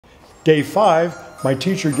Day 5, my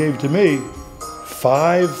teacher gave to me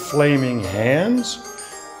 5 flaming hands.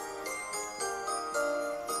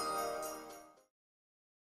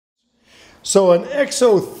 So an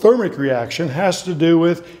exothermic reaction has to do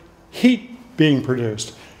with heat being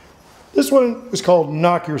produced. This one is called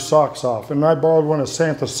knock your socks off, and I borrowed one of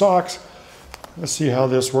Santa's socks. Let's see how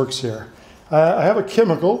this works here. I have a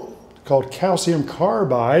chemical called calcium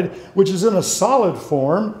carbide, which is in a solid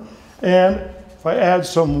form, and if I add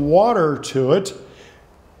some water to it,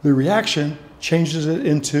 the reaction changes it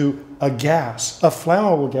into a gas, a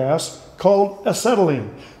flammable gas called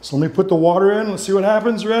acetylene. So let me put the water in, let's see what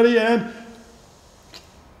happens. Ready? And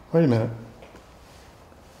wait a minute.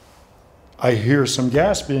 I hear some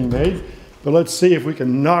gas being made, but let's see if we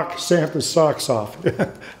can knock Santa's socks off.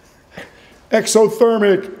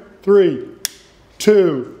 Exothermic, 3,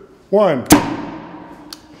 2, 1.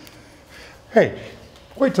 Hey,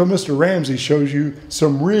 wait till Mr. Ramsey shows you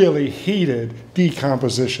some really heated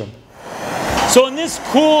decomposition. So in this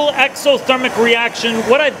cool exothermic reaction,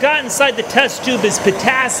 what I've got inside the test tube is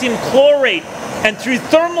potassium chlorate. And through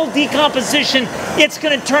thermal decomposition, it's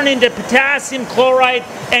going to turn into potassium chloride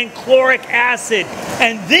and chloric acid.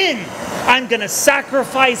 And then I'm going to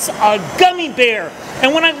sacrifice a gummy bear.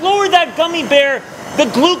 And when I lower that gummy bear, the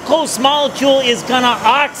glucose molecule is going to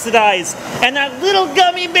oxidize. And that little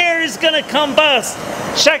gummy bear is going to combust.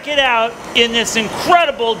 Check it out in this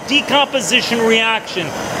incredible decomposition reaction.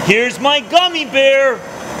 Here's my gummy bear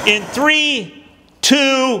in 3,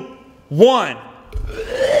 2, 1.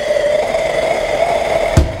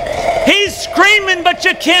 He's screaming, but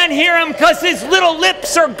you can't hear him because his little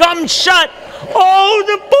lips are gummed shut. Oh,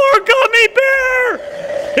 the poor gummy bear!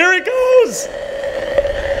 Here he goes.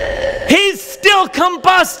 He's still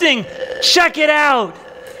combusting. Check it out.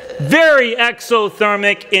 Very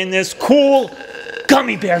exothermic in this cool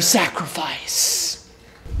gummy bear sacrifice.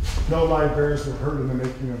 No live bears were hurt in the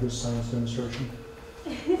making of this science demonstration.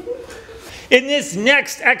 In this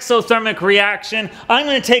next exothermic reaction, I'm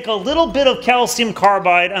going to take a little bit of calcium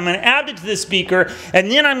carbide, I'm going to add it to this beaker,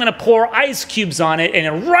 and then I'm going to pour ice cubes on it,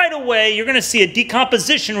 and right away you're going to see a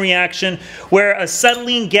decomposition reaction where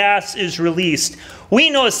acetylene gas is released. We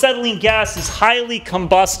know acetylene gas is highly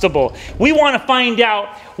combustible. We want to find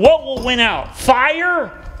out what will win out,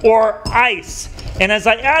 fire or ice. And as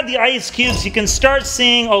I add the ice cubes, you can start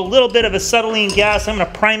seeing a little bit of acetylene gas. I'm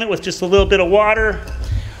going to prime it with just a little bit of water.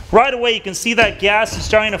 Right away, you can see that gas is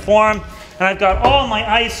starting to form, and I've got all my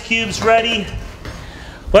ice cubes ready.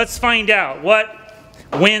 Let's find out what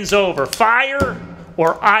wins over, fire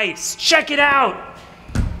or ice. Check it out.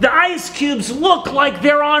 The ice cubes look like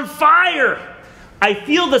they're on fire. I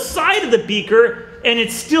feel the side of the beaker, and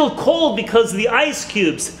it's still cold because of the ice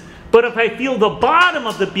cubes. But if I feel the bottom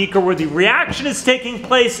of the beaker where the reaction is taking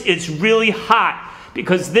place, it's really hot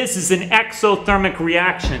because this is an exothermic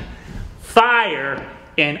reaction. Fire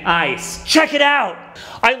and ice. Check it out.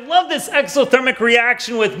 I love this exothermic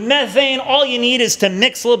reaction with methane. All you need is to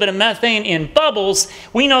mix a little bit of methane in bubbles.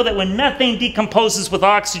 We know that when methane decomposes with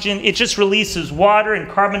oxygen, it just releases water and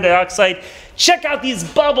carbon dioxide. Check out these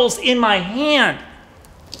bubbles in my hand.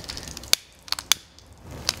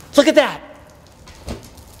 Look at that.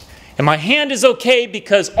 And my hand is okay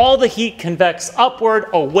because all the heat convects upward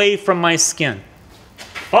away from my skin.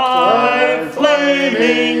 5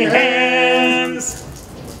 flaming hands.